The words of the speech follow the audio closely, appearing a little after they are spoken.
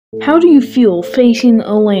How do you feel facing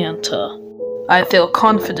Atlanta? I feel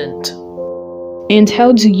confident. And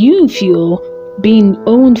how do you feel being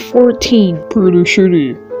 0-14? Pretty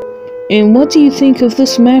shitty. And what do you think of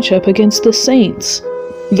this matchup against the Saints?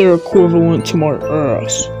 They're equivalent to my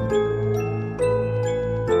ass.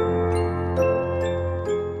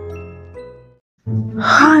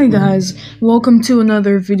 Hi guys, welcome to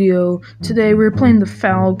another video. Today we're playing the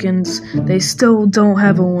Falcons. They still don't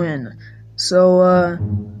have a win. So,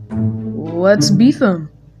 let's beat them.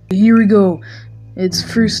 Here we go. It's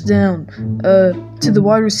first down. To the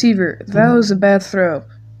wide receiver. That was a bad throw.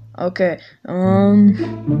 Okay,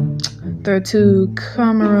 throw to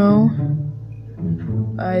Camaro.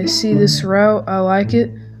 I see this route. I like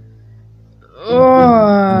it.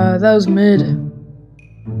 Oh, that was mid.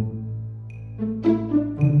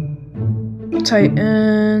 Tight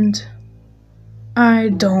end. I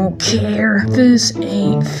don't care. This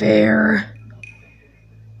ain't fair.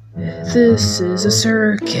 This is a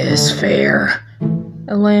circus fair.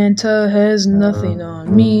 Atlanta has nothing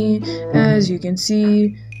on me, as you can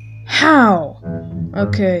see. How?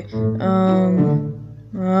 Okay,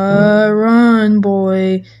 run,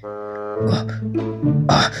 boy.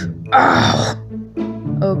 Ow.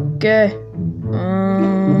 Okay.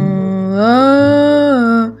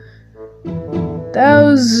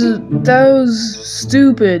 That was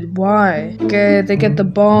stupid. Why? Okay, they get the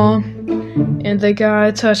ball, and they got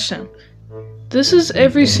a touchdown. This is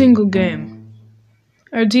every single game.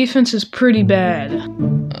 Our defense is pretty bad.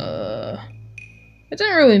 I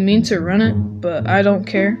didn't really mean to run it, but I don't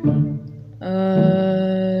care.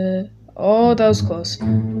 Oh, that was close.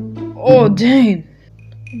 Oh, dang.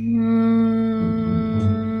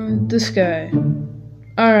 This guy.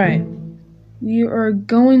 Alright. We are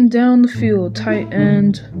going down the field. Tight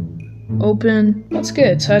end. Open. Let's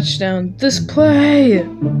get a touchdown. This play!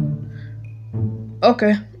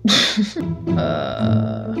 Okay.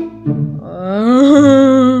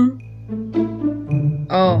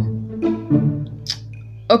 Oh.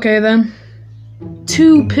 Okay then.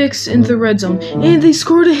 2 picks in the red zone. And they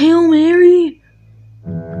scored a Hail Mary?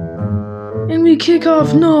 And we kick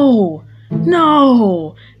off. No.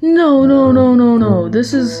 No. No, no, no, no, no.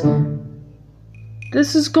 This is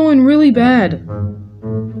going really bad.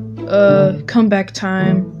 Comeback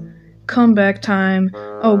time. Comeback time.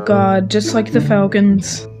 Oh god, just like the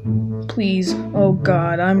Falcons. Please. Oh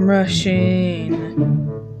god, I'm rushing.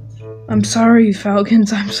 I'm sorry,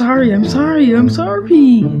 Falcons. I'm sorry. I'm sorry. I'm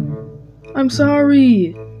sorry. I'm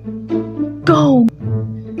sorry. Go.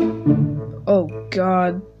 Oh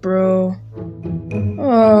god, bro.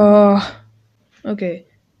 Oh. Okay.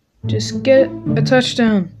 Just get a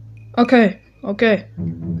touchdown. Okay. Okay.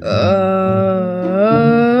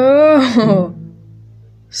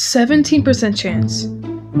 17% chance.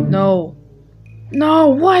 No. No,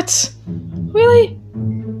 what? Really?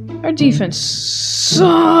 Our defense sucks.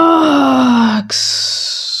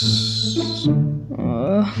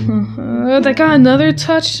 They got another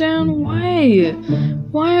touchdown? Why?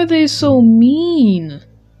 Why are they so mean?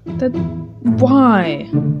 Why?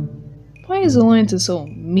 Why is Atlanta so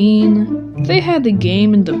mean? They had the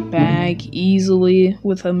game in the bag easily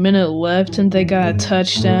with a minute left and they got a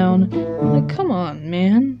touchdown. Like, come on,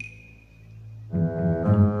 man.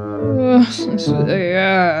 I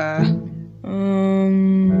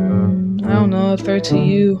don't know, throw to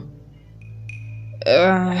you.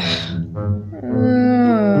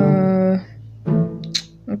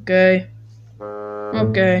 Okay.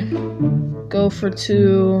 Okay. Go for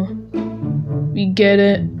 2. We get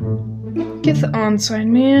it. Get the onside,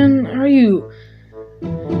 man. Are you?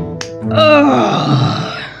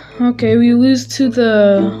 Okay, we lose to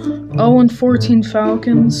the 0-14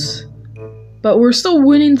 Falcons. But we're still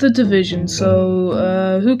winning the division,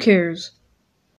 so who cares?